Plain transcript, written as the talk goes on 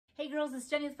Hey girls, it's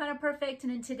Jenny with Planner Perfect,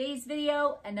 and in today's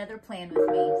video, another plan with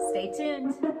me. Stay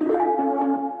tuned.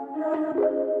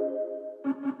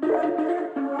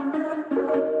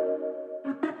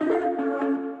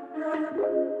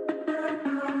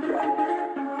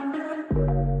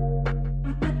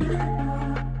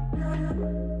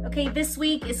 Okay, this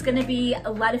week is gonna be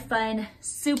a lot of fun,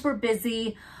 super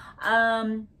busy.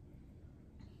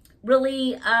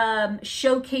 Really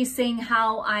showcasing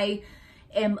how I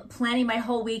am planning my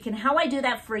whole week, and how I do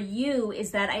that for you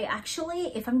is that I actually,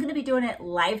 if I'm going to be doing it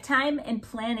live time and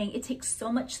planning, it takes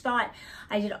so much thought.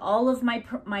 I did all of my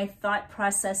thought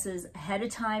processes ahead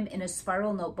of time in a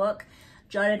spiral notebook,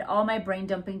 jotted all my brain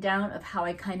dumping down of how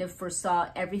I kind of foresaw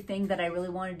everything that I really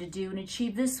wanted to do and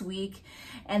achieve this week.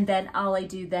 And then all I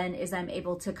do then is I'm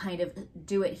able to kind of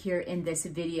do it here in this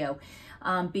video,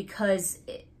 because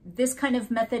this kind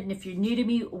of method, and if you're new to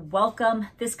me, welcome.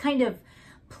 This kind of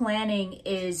planning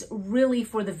is really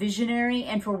for the visionary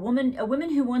and for a woman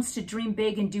who wants to dream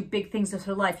big and do big things with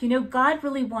her life. You know, God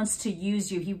really wants to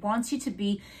use you. He wants you to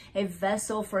be a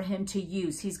vessel for him to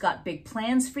use. He's got big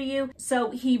plans for you.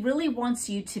 So he really wants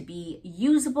you to be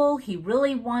usable. He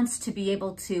really wants to be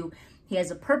able to, he has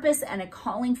a purpose and a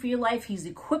calling for your life. He's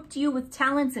equipped you with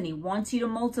talents and he wants you to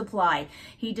multiply.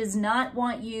 He does not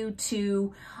want you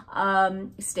to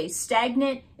stay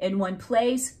stagnant in one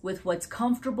place with what's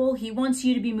comfortable. He wants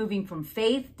you to be moving from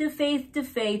faith to faith to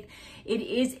faith. It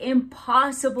is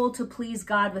impossible to please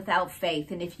God without faith.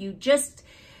 And if you just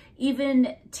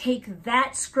even take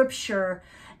that scripture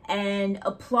and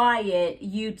apply it,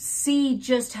 you'd see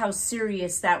just how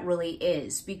serious that really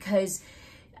is, because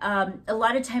a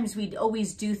lot of times we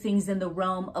always do things in the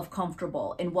realm of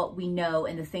comfortable and what we know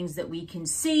and the things that we can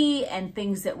see and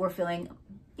things that we're feeling,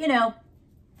 you know,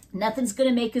 nothing's going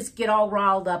to make us get all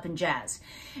riled up and jazzed.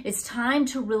 It's time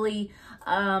to really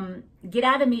get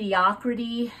out of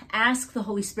mediocrity, ask the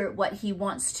Holy Spirit what he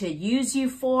wants to use you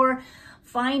for,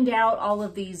 find out all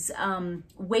of these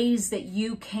ways that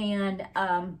you can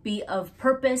be of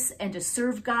purpose and to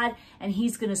serve God, and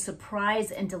he's going to surprise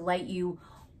and delight you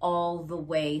all the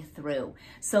way through.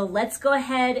 So let's go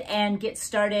ahead and get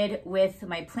started with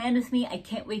my plan with me. I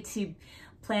can't wait to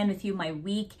plan with you my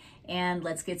week, and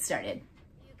let's get started.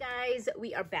 Guys,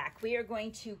 we are back. We are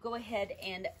going to go ahead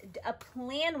and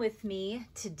plan with me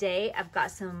today. I've got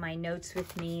some of my notes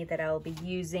with me that I'll be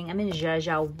using. I'm in Zsa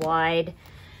Zsa wide,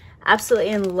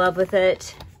 absolutely in love with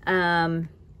it.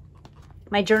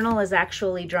 My journal is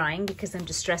actually drying because I'm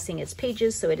distressing its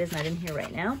pages, so it is not in here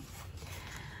right now.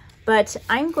 But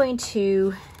I'm going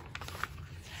to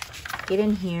get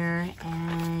in here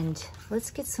and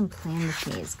let's get some plan with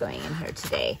me's going in here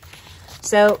today.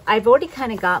 So I've already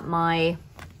kind of got my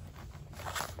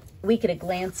week at a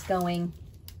glance going.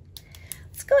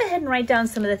 Let's go ahead and write down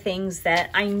some of the things that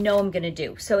I know I'm going to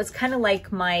do. So it's kind of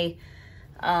like my,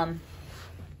 I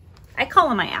call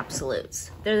them my absolutes.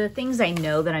 They're the things I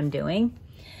know that I'm doing.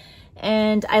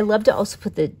 And I love to also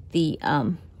put the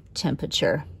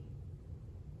temperature,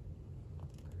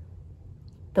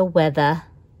 the weather.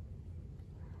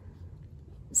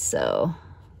 So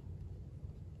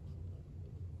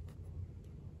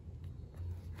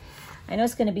I know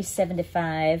it's going to be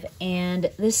 75,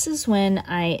 and this is when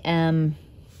I am,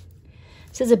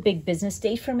 this is a big business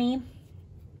day for me,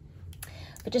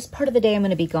 but just part of the day I'm going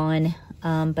to be gone.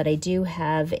 But I do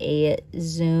have a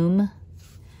Zoom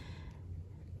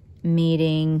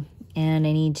meeting and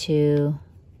I need to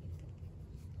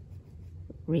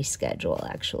reschedule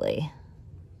actually.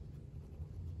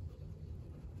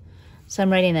 So I'm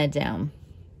writing that down.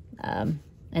 And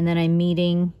then I'm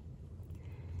meeting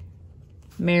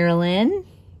Marilyn.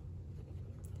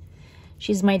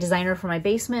 She's my designer for my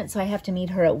basement, so I have to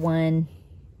meet her at 1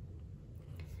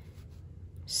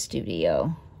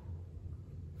 studio.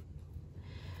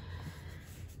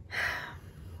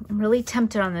 I'm really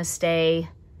tempted on this day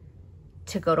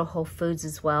to go to Whole Foods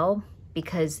as well,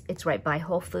 because it's right by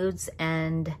Whole Foods,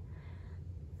 and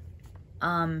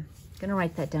I'm gonna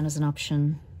write that down as an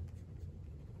option.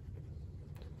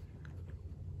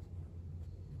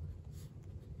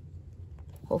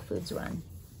 Whole Foods run.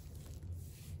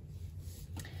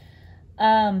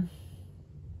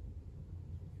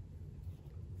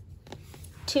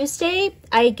 Tuesday,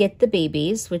 I get the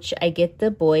babies, which I get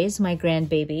the boys, my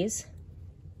grandbabies.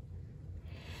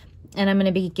 And I'm going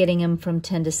to be getting them from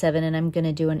 10 to 7, and I'm going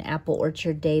to do an apple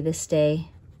orchard day this day.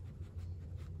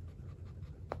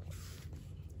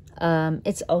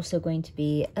 It's also going to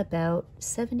be about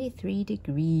 73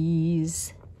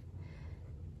 degrees.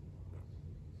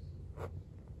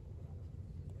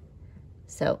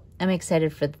 So I'm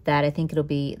excited for that. I think it'll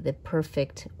be the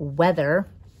perfect weather.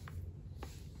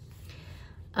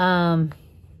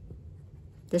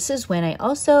 This is when I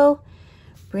also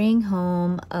bring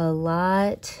home a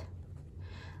lot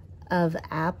of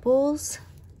apples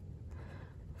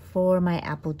for my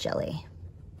apple jelly.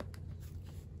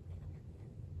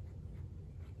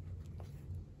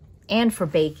 And for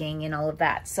baking and all of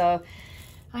that. So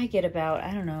I get about,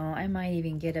 I don't know, I might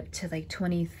even get up to like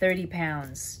 20, 30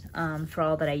 pounds for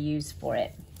all that I use for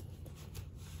it.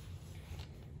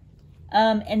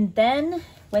 And then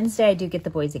Wednesday I do get the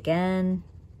boys again.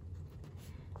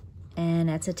 And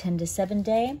that's a 10 to 7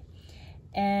 day.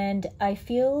 And I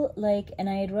feel like, and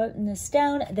I had written this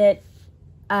down, that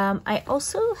I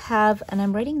also have, and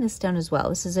I'm writing this down as well.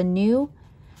 This is a new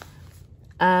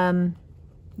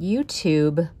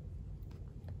YouTube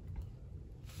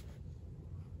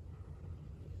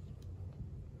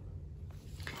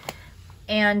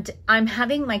and I'm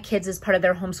having my kids as part of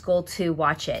their homeschool to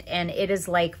watch it. And it is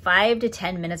like 5 to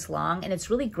 10 minutes long, and it's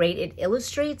really great. It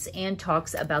illustrates and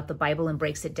talks about the Bible and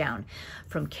breaks it down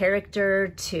from character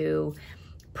to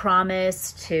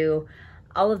promise to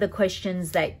all of the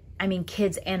questions that, I mean,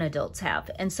 kids and adults have.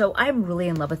 And so I'm really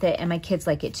in love with it, and my kids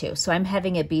like it too. So I'm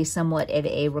having it be somewhat of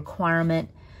a requirement.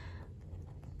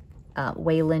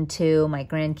 Waylon too, my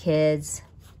grandkids,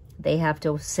 they have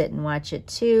to sit and watch it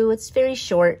too. It's very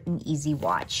short and easy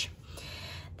watch.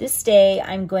 This day,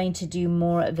 I'm going to do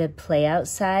more of a play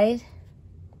outside.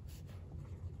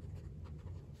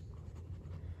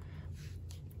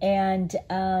 And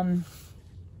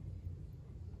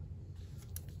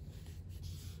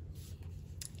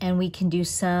we can do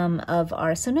some of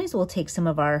our, sometimes we'll take some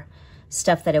of our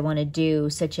stuff that I want to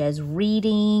do, such as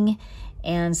reading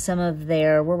and some of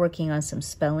their, we're working on some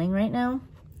spelling right now.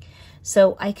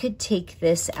 So I could take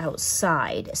this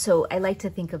outside. So I like to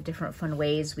think of different fun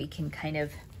ways we can kind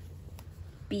of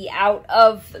be out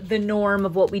of the norm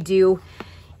of what we do,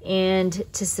 and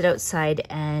to sit outside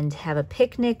and have a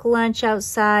picnic lunch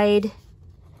outside.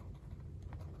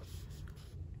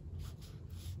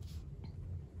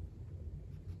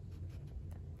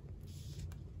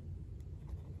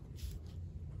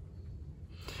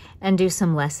 And do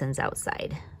some lessons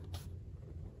outside.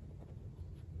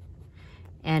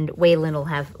 And Waylon will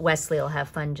have, Wesley will have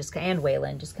fun, and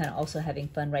Waylon, just kind of also having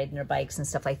fun riding their bikes and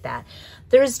stuff like that.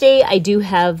 Thursday, I do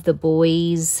have the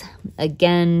boys,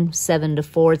 again, 7 to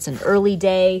 4. It's an early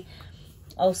day.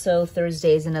 Also,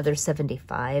 Thursday is another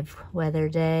 75 weather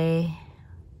day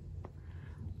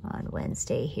on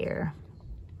Wednesday here.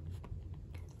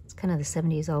 It's kind of the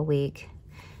 70s all week.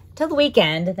 Till the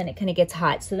weekend, and then it kind of gets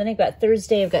hot. So then I've got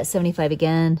Thursday, I've got 75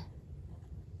 again.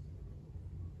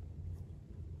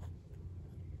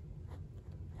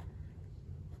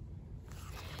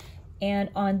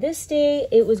 And on this day,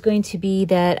 it was going to be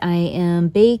that I am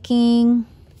baking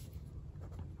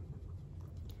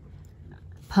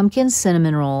pumpkin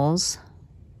cinnamon rolls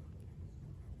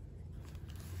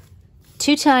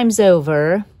 2 times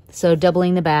over, so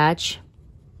doubling the batch.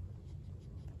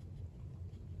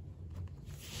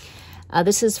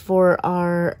 This is for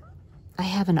our, I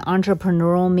have an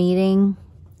entrepreneurial meeting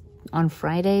on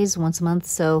Fridays once a month,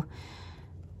 so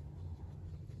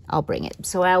I'll bring it.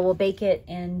 So I will bake it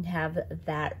and have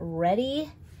that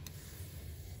ready.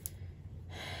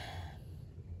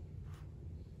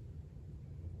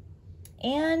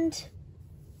 And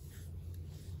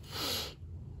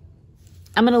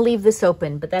I'm going to leave this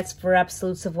open, but that's for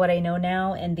absolutes of what I know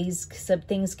now. And these some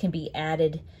things can be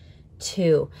added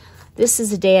too. This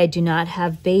is a day I do not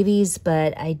have babies,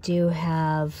 but I do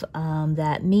have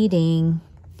that meeting.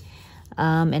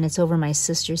 And it's over my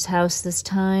sister's house this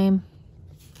time.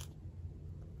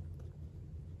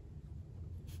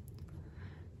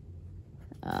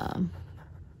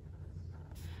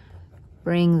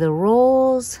 Bring the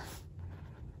rolls,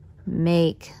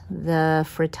 make the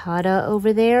frittata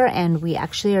over there, and we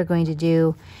actually are going to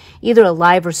do either a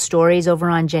live or stories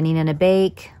over on Jenny and a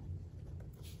Bake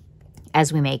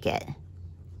as we make it.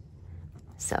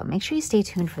 So make sure you stay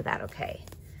tuned for that, okay?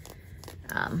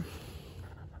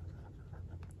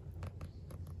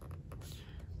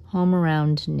 Home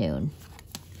around noon.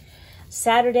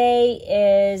 Saturday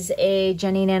is a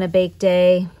Jenny and Anna Bake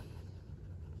Day.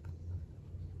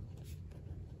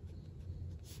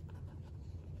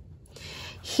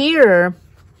 Here,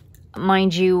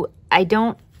 mind you,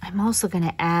 I'm also going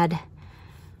to add,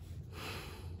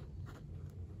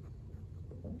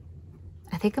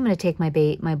 I think I'm going to take my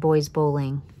boys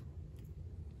bowling.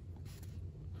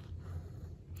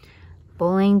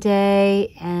 Bowling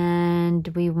day, and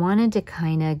we wanted to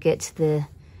kind of get to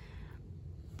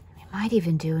we might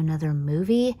even do another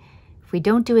movie. If we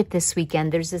don't do it this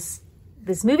weekend, there's this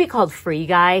this movie called Free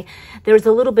Guy. There's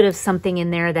a little bit of something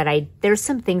in there that there's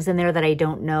some things in there that I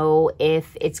don't know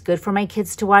if it's good for my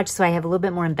kids to watch. So I have a little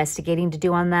bit more investigating to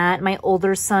do on that. One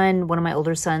of my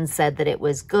older sons said that it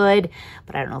was good,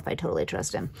 but I don't know if I totally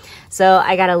trust him. So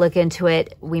I got to look into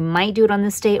it. We might do it on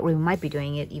this date, or we might be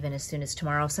doing it even as soon as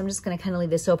tomorrow. So I'm just going to kind of leave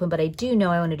this open, but I do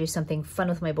know I want to do something fun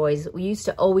with my boys. We used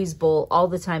to always bowl all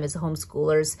the time as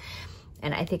homeschoolers.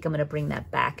 And I think I'm going to bring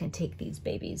that back and take these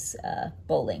babies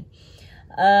bowling.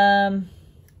 And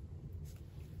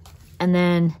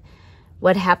then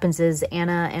what happens is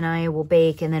Anna and I will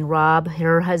bake, and then Rob,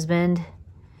 her husband,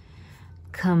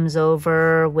 comes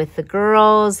over with the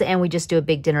girls, and we just do a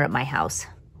big dinner at my house.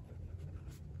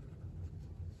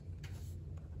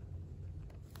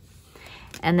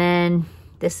 And then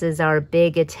this is our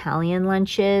big Italian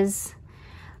lunches.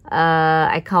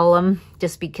 I call them,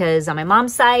 just because on my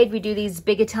mom's side, we do these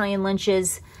big Italian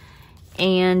lunches,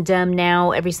 and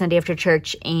now every Sunday after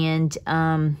church, and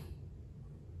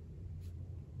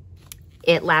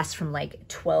it lasts from like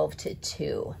 12 to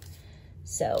 2.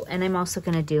 So, and I'm also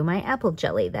going to do my apple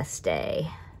jelly this day.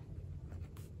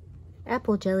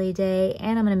 Apple jelly day,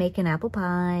 and I'm going to make an apple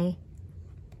pie.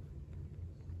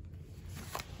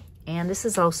 And this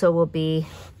is also will be...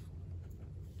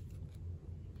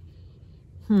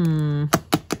 I'm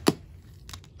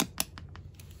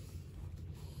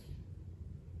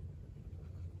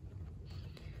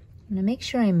gonna make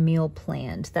sure I'm meal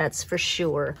planned, that's for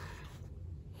sure.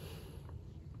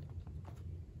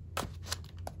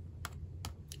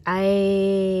 I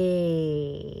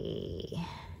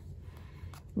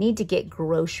need to get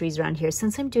groceries around here.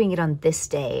 Since I'm doing it on this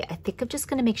day, I think I'm just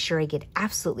gonna make sure I get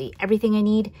absolutely everything I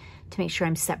need to make sure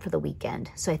I'm set for the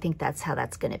weekend. So I think that's how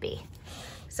that's gonna be.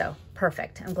 So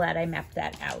perfect. I'm glad I mapped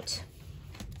that out.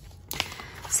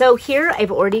 So here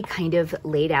I've already kind of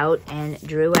laid out and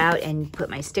drew out and put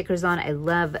my stickers on. I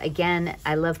love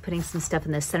putting some stuff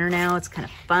in the center now. It's kind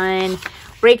of fun,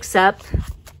 breaks up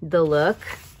the look.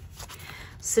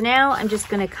 So now I'm just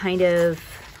gonna kind of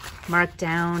mark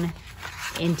down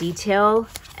in detail.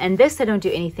 And this I don't do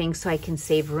anything, so I can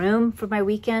save room for my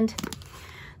weekend.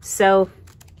 So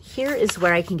here is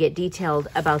where I can get detailed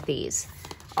about these.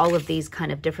 All of these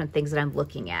kind of different things that I'm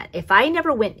looking at. If I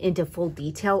never went into full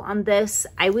detail on this,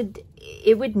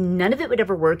 none of it would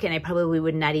ever work, and I probably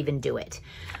would not even do it.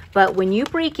 But when you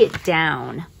break it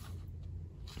down,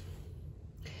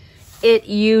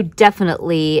 you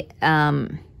definitely,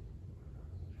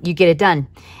 you get it done.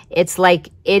 It's like,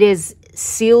 it is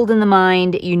sealed in the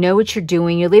mind. You know what you're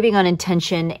doing. You're living on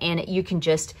intention, and you can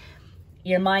just,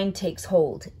 your mind takes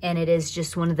hold. And it is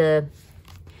just one of the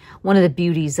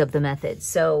beauties of the method.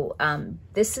 So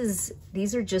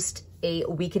these are just a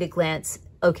week at a glance.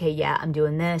 Okay, yeah, I'm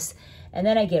doing this. And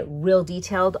then I get real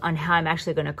detailed on how I'm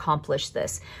actually going to accomplish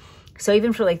this. So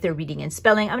even for like the reading and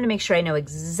spelling, I'm going to make sure I know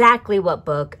exactly what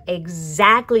book,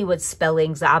 exactly what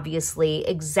spellings, obviously,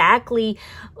 exactly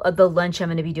the lunch I'm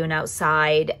going to be doing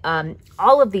outside.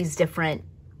 All of these different,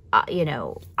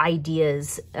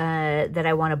 ideas that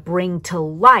I want to bring to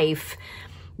life.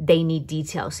 They need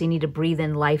detail. So you need to breathe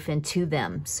in life into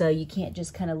them. So you can't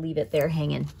just kind of leave it there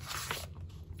hanging.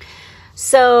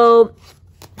 So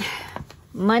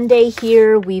Monday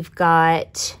here, we've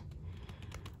got,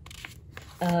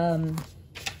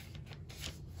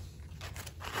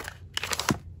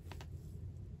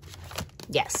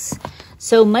 yes.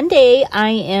 So Monday I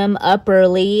am up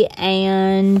early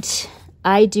and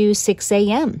I do 6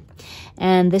 a.m.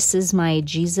 And this is my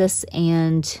Jesus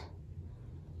and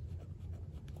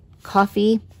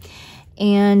coffee.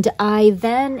 And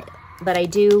what I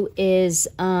do is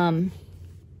I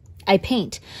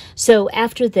paint. So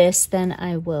after this, then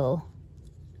I will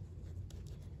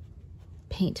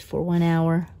paint for 1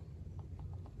 hour.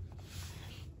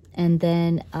 And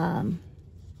then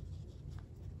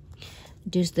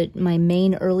do my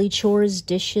main early chores,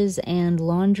 dishes and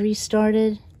laundry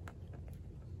started.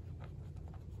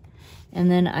 And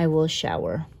then I will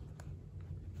shower.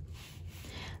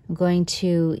 I'm going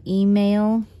to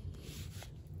email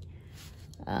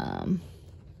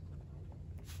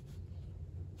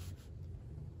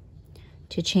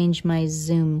to change my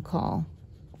Zoom call.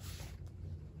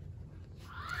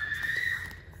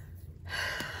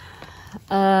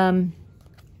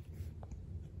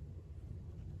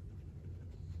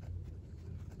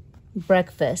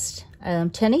 Breakfast.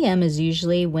 10 a.m. is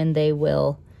usually when they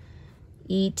will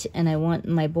eat, and I want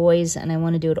my boys, and I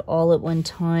want to do it all at one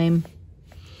time.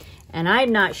 And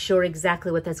I'm not sure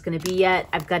exactly what that's going to be yet.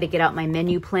 I've got to get out my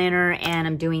menu planner, and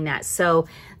I'm doing that. So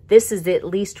this is at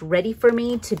least ready for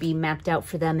me to be mapped out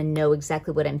for them and know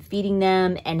exactly what I'm feeding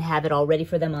them and have it all ready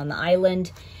for them on the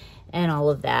island and all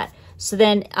of that. So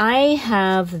then I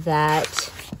have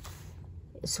that,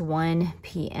 it's 1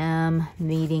 p.m.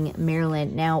 meeting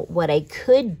Maryland. Now, what I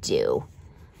could do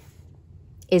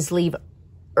is leave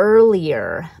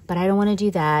earlier, but I don't want to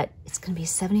do that. It's going to be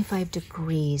 75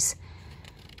 degrees.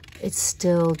 It's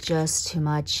still just too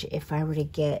much if I were to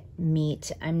get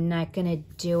meat. I'm not going to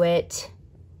do it.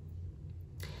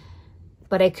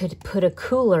 But I could put a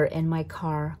cooler in my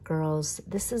car, girls.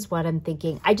 This is what I'm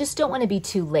thinking. I just don't want to be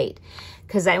too late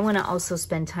because I want to also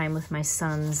spend time with my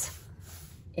sons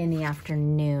in the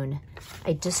afternoon.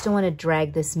 I just don't want to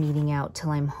drag this meeting out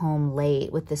till I'm home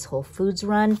late with this Whole Foods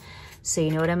run. So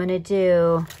you know what I'm going to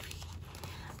do?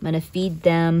 I'm going to feed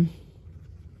them,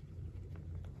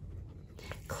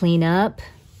 clean up,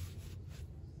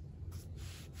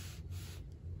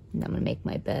 and I'm going to make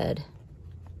my bed.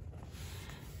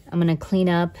 I'm going to clean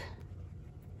up,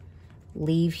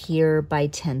 leave here by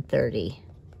 10:30.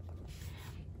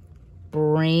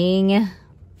 Bring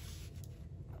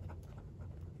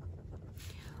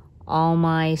all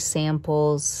my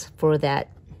samples for that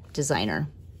designer.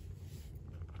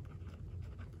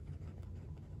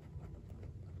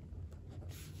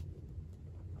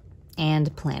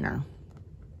 And planner.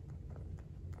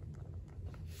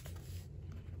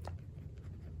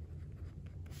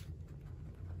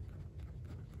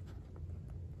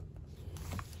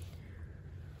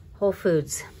 Whole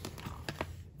Foods.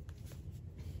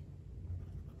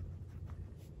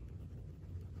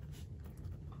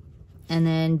 And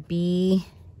then B,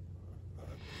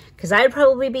 because I'd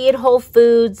probably be at Whole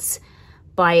Foods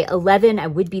by 11. I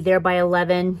would be there by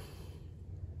 11.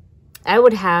 I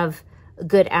would have a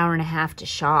good hour and a half to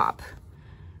shop.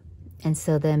 And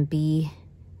so then be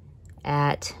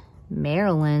at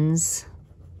Marilyn's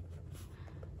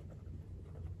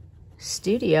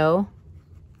studio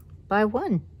by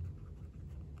 1.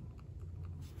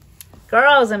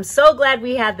 Girls, I'm so glad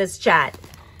we had this chat.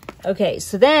 Okay,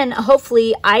 so then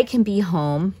hopefully I can be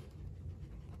home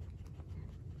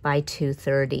by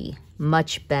 2:30.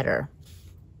 Much better.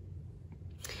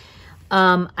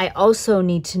 I also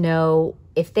need to know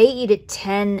if they eat at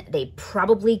 10, they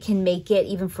probably can make it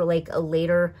even for like a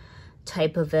later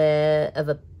type of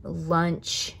a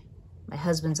lunch. My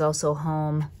husband's also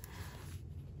home.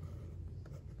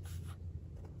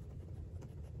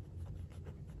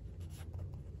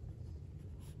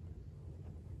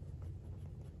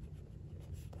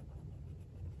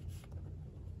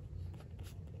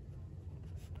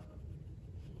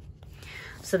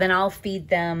 So then I'll feed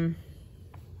them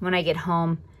when I get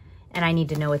home, and I need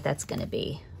to know what that's going to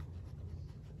be.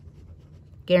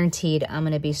 Guaranteed I'm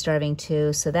going to be starving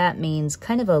too, so that means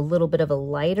kind of a little bit of a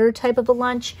lighter type of a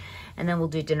lunch, and then we'll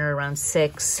do dinner around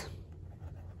 6.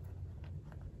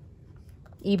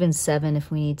 Even 7 if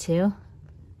we need to.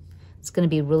 It's going to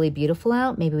be really beautiful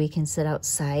out. Maybe we can sit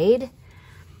outside.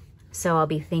 So I'll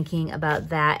be thinking about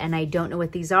that, and I don't know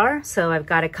what these are, so I've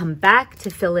got to come back to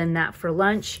fill in that for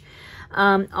lunch.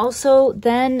 Also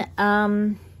then,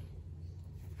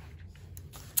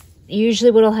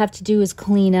 usually what I'll have to do is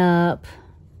clean up,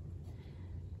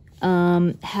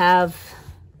 have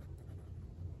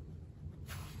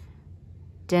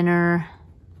dinner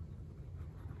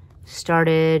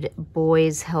started,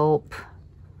 boys help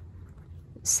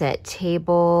set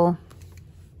table.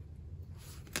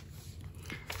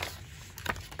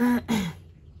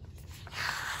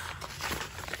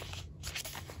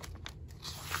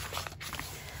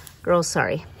 Girls,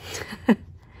 sorry.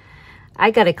 I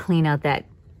gotta clean out that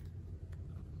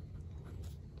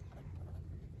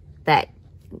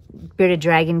bearded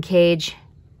dragon cage.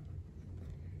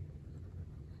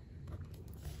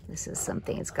 This is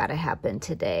something that's gotta happen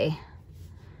today.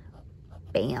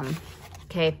 Bam.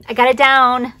 Okay, I got it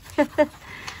down.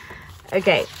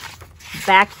 Okay,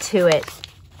 back to it.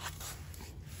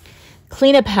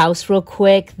 Clean up house real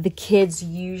quick. The kids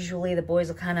usually, the boys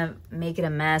will kind of make it a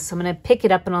mess. So I'm going to pick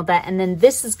it up and all that. And then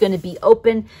this is going to be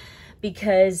open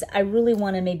because I really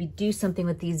want to maybe do something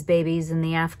with these babies in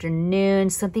the afternoon,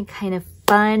 something kind of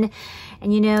fun.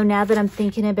 And you know, now that I'm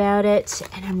thinking about it,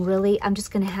 and I'm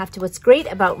just going to have to, what's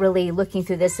great about really looking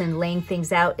through this and laying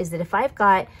things out is that if I've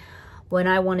got when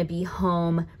I want to be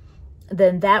home,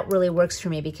 then that really works for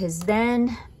me, because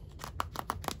then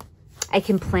I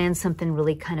can plan something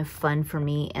really kind of fun for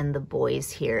me and the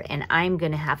boys here. And I'm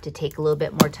going to have to take a little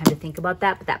bit more time to think about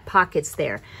that, but that pocket's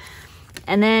there.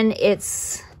 And then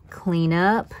it's clean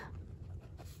up,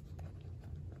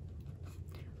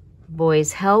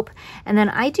 boys help. And then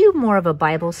I do more of a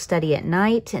Bible study at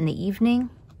night in the evening.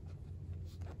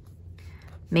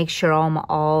 Make sure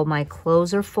all my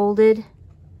clothes are folded.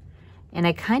 And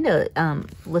I kind of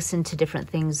listen to different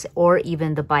things, or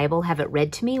even the Bible, have it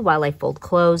read to me while I fold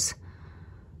clothes.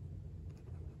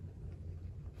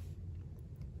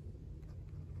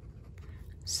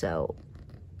 So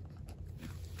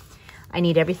I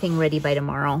need everything ready by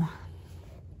tomorrow.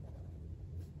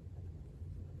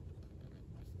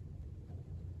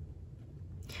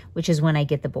 Which is when I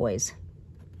get the boys.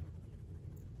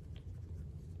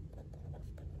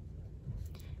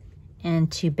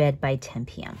 And to bed by 10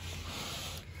 p.m.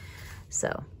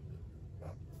 So,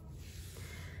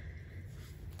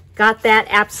 got that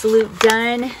absolute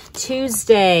done.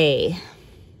 Tuesday.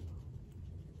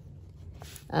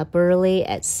 Up early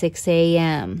at 6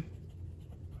 a.m.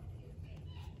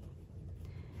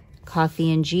 Coffee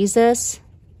and Jesus.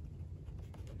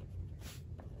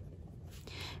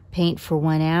 Paint for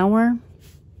 1 hour.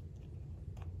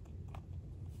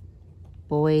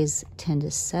 Boys 10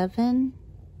 to 7.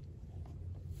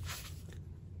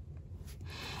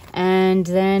 And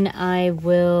then I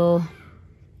will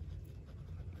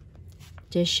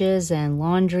dishes and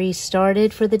laundry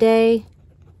started for the day.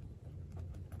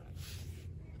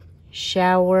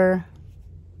 Shower.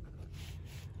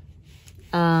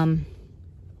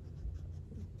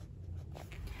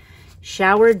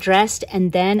 Shower, dressed,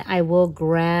 and then I will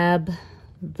grab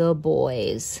the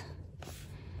boys.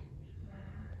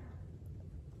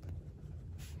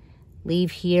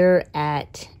 Leave here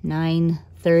at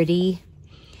 9:30.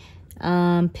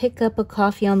 Pick up a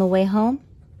coffee on the way home.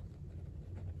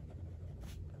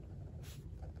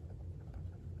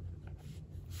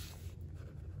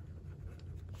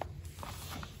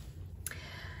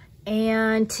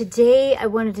 And today I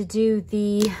wanted to do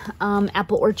the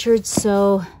apple orchard,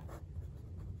 so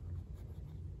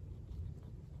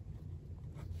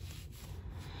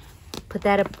put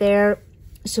that up there.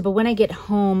 So, but when I get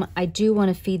home, I do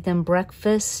want to feed them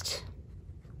breakfast.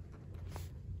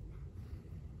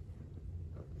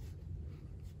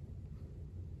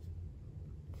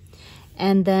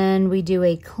 And then we do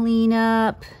a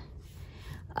cleanup.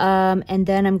 And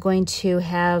then I'm going to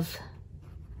have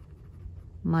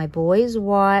my boys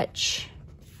watch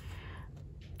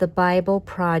the Bible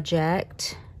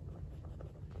Project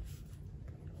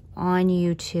on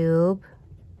YouTube.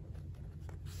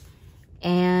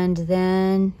 And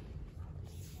then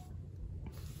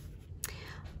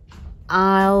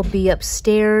I'll be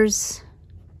upstairs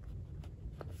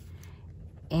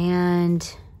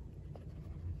and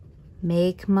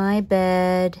make my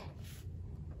bed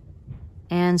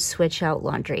and switch out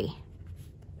laundry.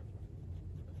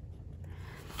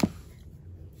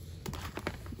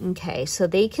 Okay, so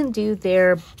they can do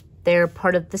their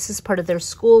part of, this is part of their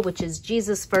school, which is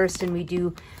Jesus First, and we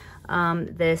do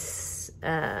this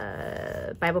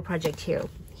Bible project here.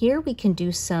 Here we can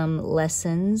do some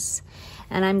lessons,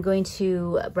 and I'm going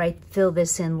to fill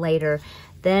this in later.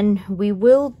 Then we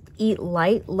will eat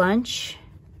light lunch.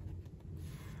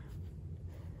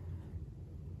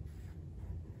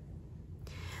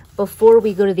 Before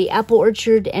we go to the apple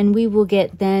orchard, and we will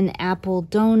get then apple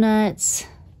donuts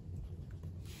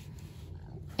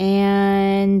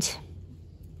and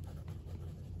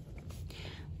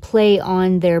play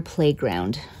on their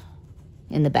playground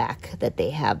in the back that they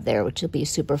have there, which will be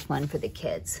super fun for the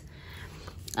kids.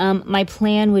 My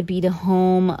plan would be to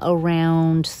home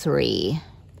around 3.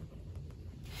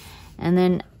 And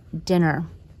then dinner.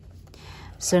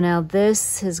 So now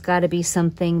this has got to be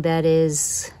something that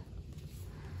is,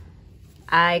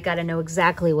 I got to know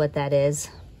exactly what that is.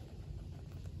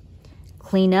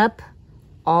 Clean up.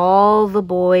 All the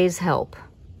boys help.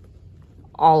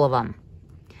 All of them.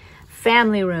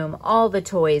 Family room, all the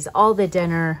toys, all the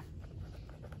dinner.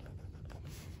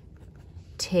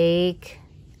 Take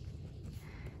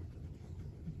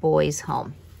boys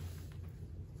home.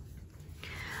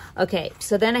 Okay,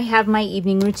 so then I have my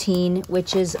evening routine,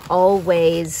 which is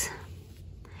always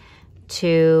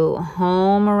to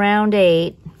home around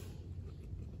 8,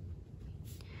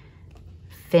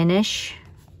 finish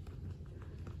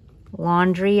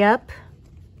laundry up,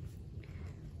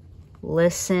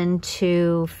 listen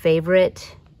to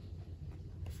favorite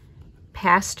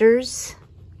pastors,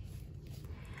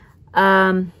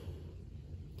 and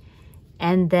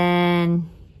then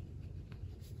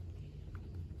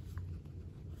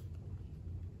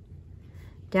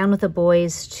down with the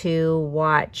boys to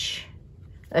watch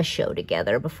a show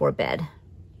together before bed.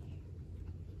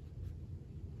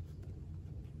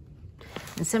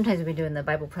 And sometimes we've been doing the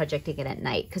Bible project again at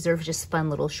night because they're just fun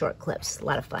little short clips. A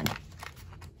lot of fun.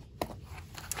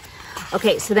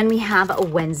 Okay, so then we have a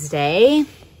Wednesday.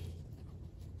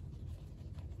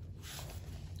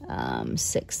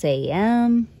 6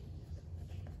 a.m.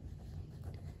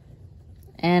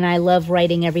 And I love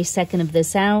writing every second of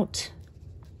this out.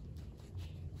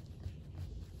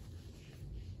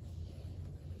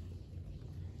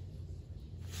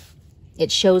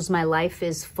 It shows my life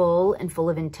is full and full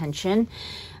of intention.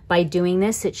 by doing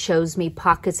this, it shows me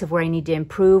pockets of where I need to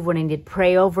improve, what I need to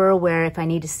pray over, where if I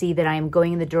need to see that I am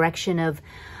going in the direction of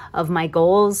my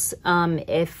goals.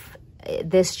 If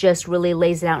this just really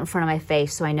lays it out in front of my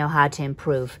face so I know how to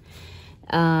improve.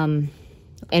 And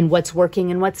what's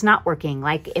working and what's not working.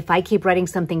 Like if I keep writing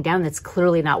something down that's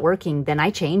clearly not working, then I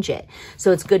change it.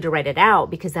 So it's good to write it out,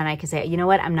 because then I can say, you know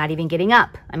what, I'm not even getting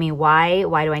up. I mean,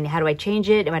 how do I change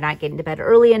it? Am I not getting to bed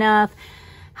early enough?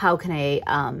 How can I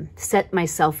set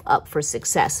myself up for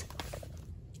success?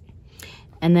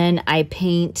 And then I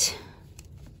paint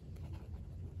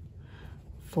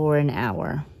for an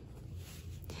hour.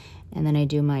 And then I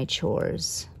do my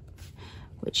chores,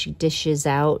 which dishes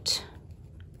out.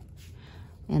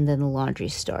 And then the laundry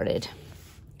started.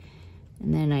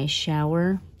 And then I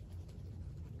shower,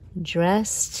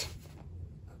 dressed,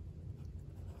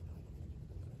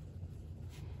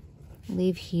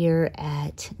 leave here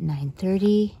at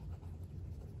 9:30,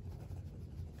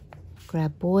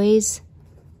 grab boys,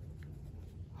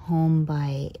 home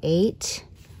by 8,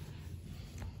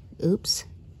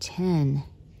 10.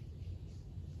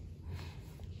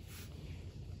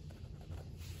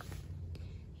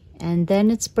 And then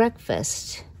it's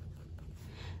breakfast.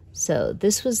 So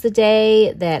this was the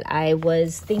day that I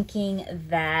was thinking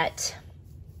that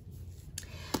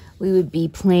we would be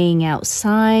playing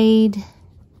outside.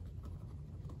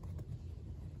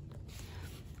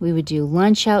 We would do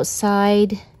lunch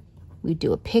outside. We'd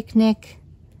do a picnic.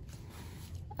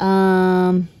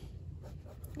 And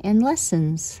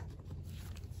lessons.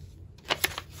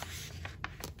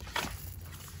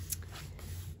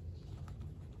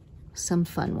 Some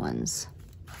fun ones.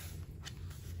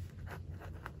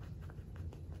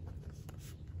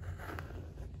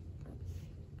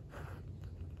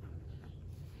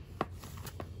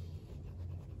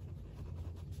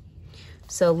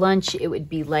 So lunch, it would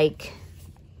be like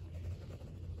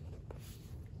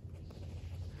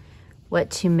what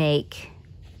to make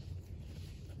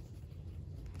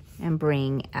and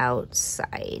bring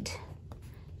outside.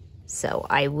 So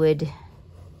I would,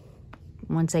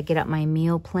 once I get up my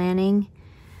meal planning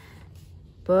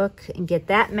book and get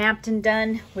that mapped and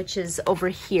done, which is over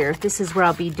here. This is where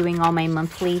I'll be doing all my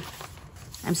monthly.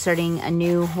 I'm starting a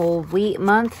new whole wheat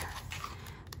month.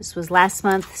 This was last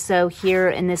month. So here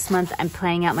in this month, I'm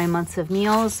planning out my months of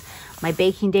meals, my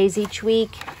baking days each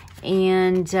week,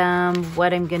 and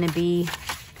what I'm going to be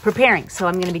preparing. So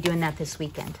I'm going to be doing that this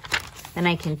weekend. Then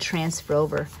I can transfer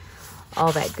over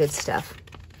all that good stuff.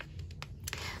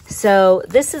 So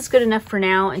this is good enough for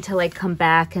now until I come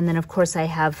back. And then, of course, I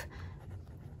have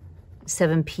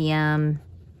 7 p.m.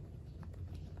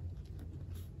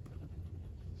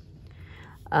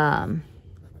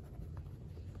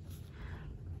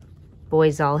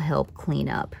 Boys all help clean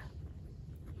up.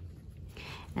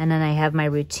 And then I have my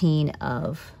routine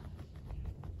of,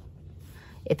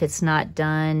 if it's not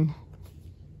done,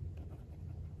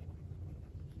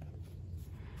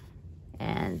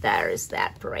 and there is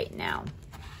that for right now.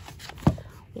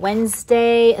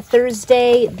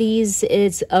 Thursday, these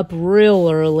is up real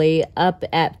early, up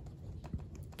at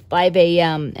 5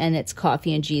 a.m. and it's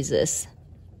coffee and Jesus.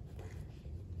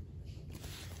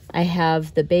 I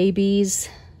have the babies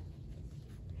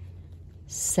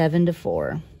 7 to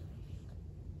 4.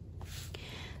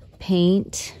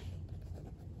 Paint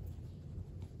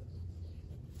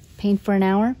for an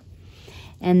hour,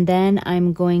 and then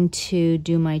I'm going to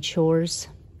do my chores.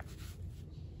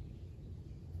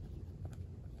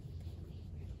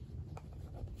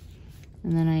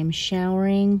 And then I'm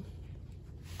showering.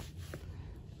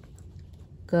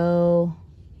 Go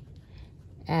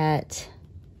at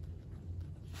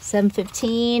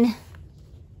 7:15.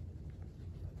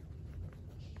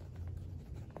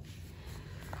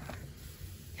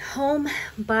 Home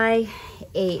by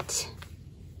 8.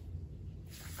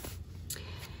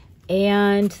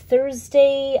 And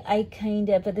Thursday,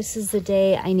 but this is the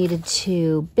day I needed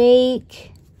to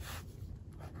bake.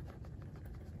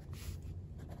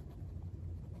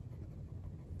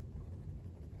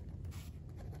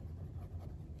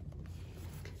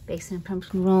 Bake some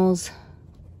pumpkin rolls.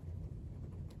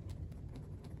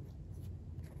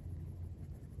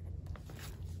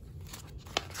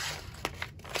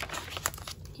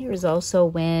 Here is also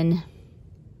when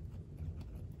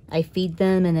I feed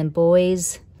them, and then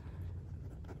boys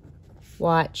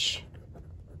watch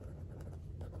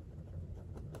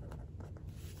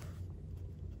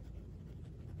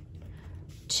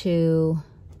to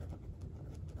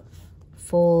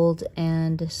fold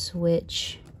and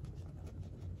switch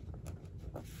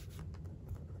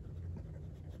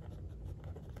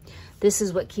this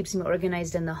is what keeps me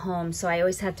organized in the home. So I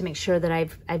always have to make sure that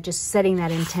I've just setting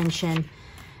that intention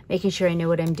making sure I know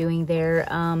what I'm doing there.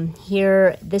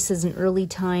 Here, this is an early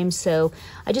time, so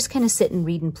I just kind of sit and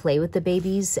read and play with the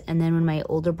babies. And then when my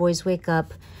older boys wake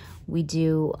up, we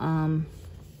do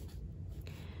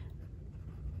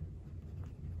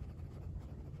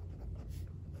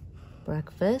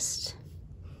breakfast.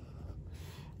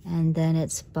 And then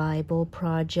it's Bible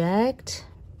project.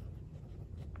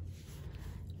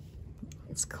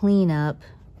 It's cleanup,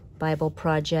 Bible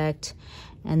project.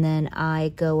 And then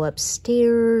I go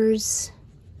upstairs,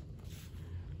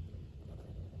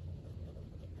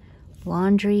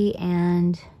 laundry,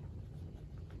 and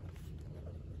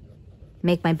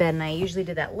make my bed. And I usually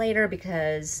do that later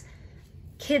because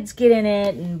kids get in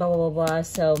it and blah, blah, blah, blah.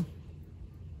 So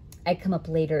I come up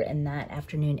later in that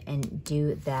afternoon and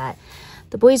do that.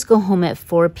 The boys go home at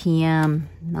 4 p.m.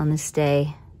 on this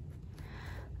day.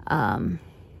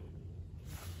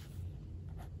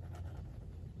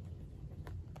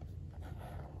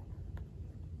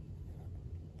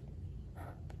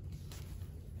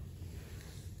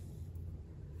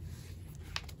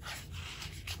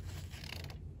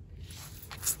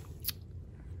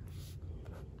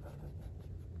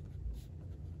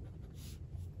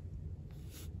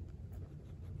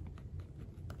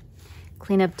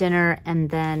 Clean up dinner, and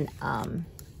then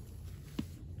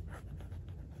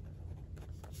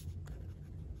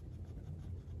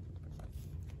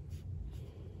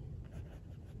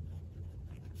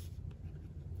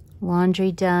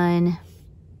laundry done,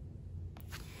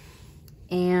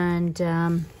 and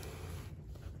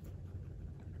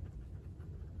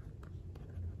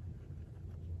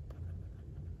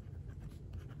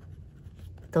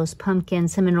those pumpkin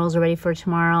cinnamon rolls are ready for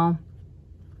tomorrow.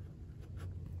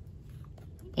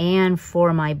 And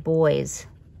for my boys.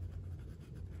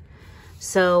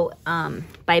 So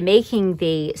by making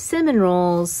the cinnamon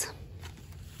rolls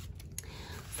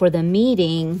for the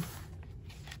meeting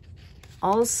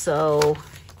also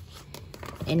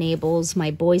enables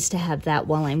my boys to have that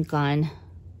while I'm gone.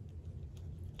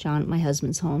 John, my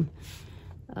husband's home.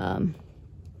 I'm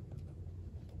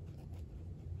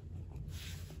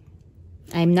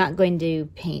not going to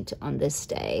paint on this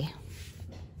day.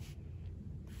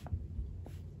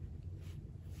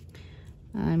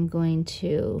 I'm going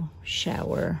to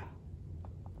shower,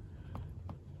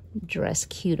 dress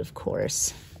cute, of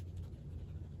course.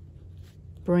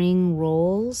 Bring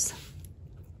rolls.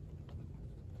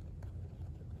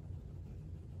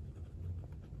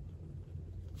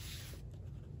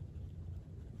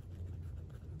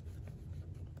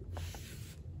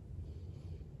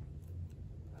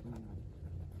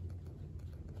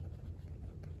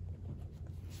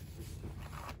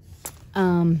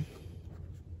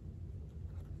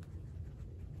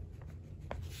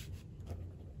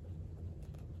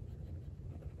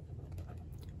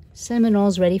 Cinnamon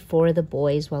rolls ready for the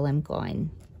boys while I'm gone.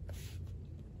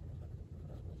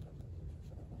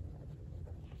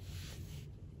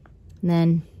 And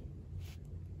then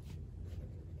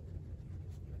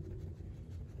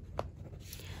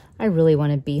I really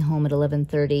want to be home at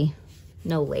 11:30,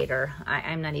 no later.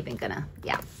 I'm not even gonna,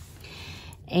 yeah.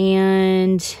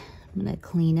 And I'm gonna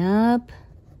clean up,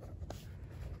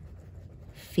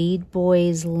 feed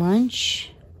boys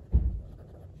lunch.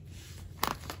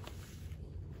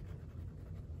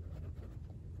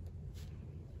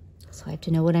 So I have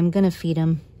to know what I'm gonna feed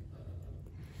them.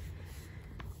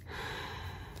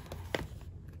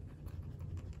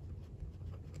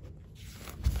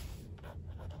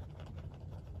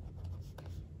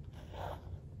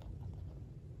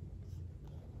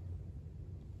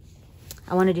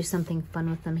 I want to do something fun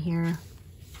with them here.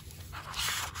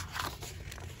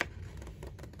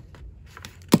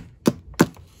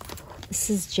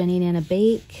 This is Jenny and Anna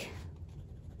Bake.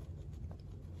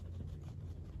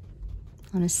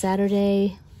 On a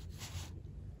Saturday,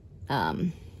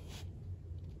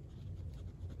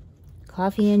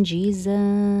 coffee and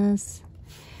Jesus.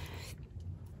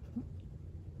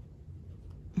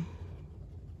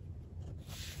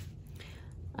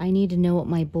 I need to know what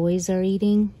my boys are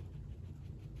eating.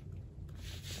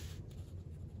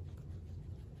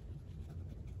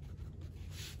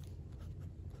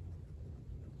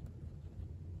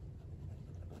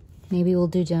 Maybe we'll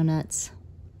do donuts.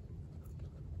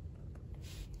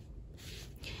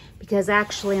 Because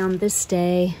actually on this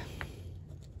day,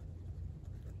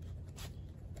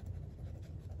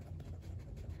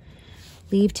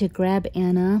 leave to grab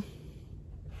Anna.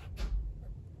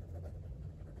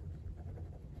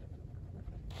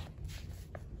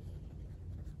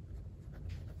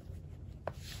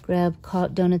 Grab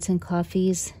donuts and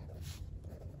coffees.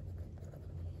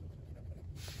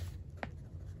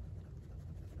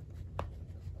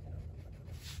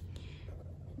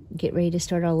 Get get ready to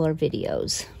start all our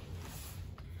videos.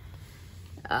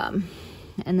 And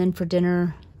then for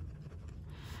dinner,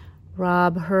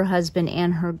 Rob, her husband,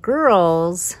 and her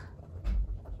girls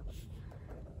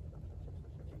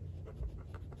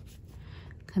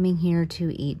coming here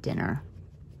to eat dinner.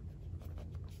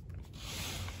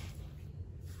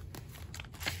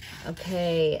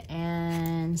 Okay,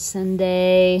 and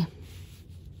Sunday,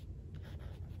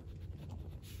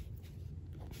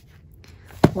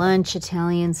 lunch,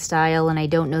 Italian style, and I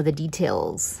don't know the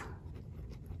details.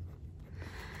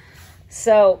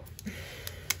 So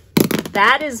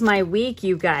that is my week,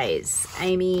 you guys.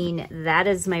 I mean, that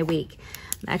is my week.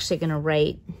 I'm actually going to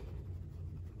write,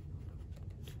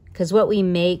 because what we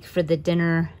make for the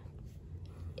dinner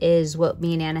is what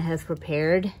me and Anna have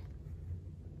prepared.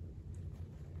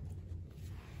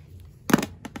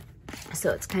 So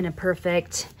it's kind of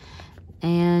perfect.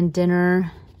 And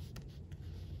dinner,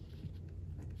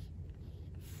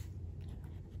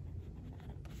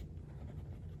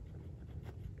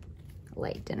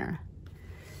 light dinner,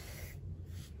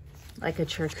 like a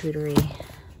charcuterie.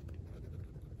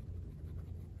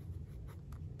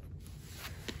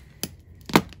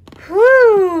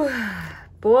 Whew,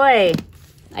 boy,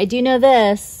 I do know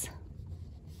this,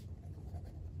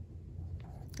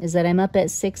 is that I'm up at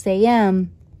 6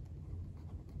 a.m.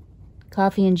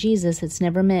 Coffee and Jesus, it's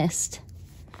never missed.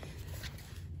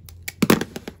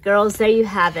 Girls, there you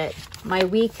have it. My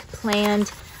week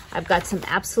planned. I've got some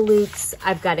absolutes.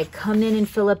 I've got to come in and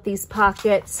fill up these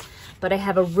pockets, but I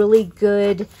have a really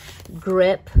good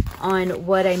grip on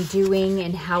what I'm doing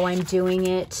and how I'm doing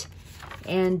it.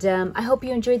 And I hope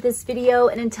you enjoyed this video.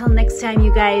 And until next time,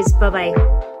 you guys,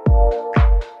 bye-bye.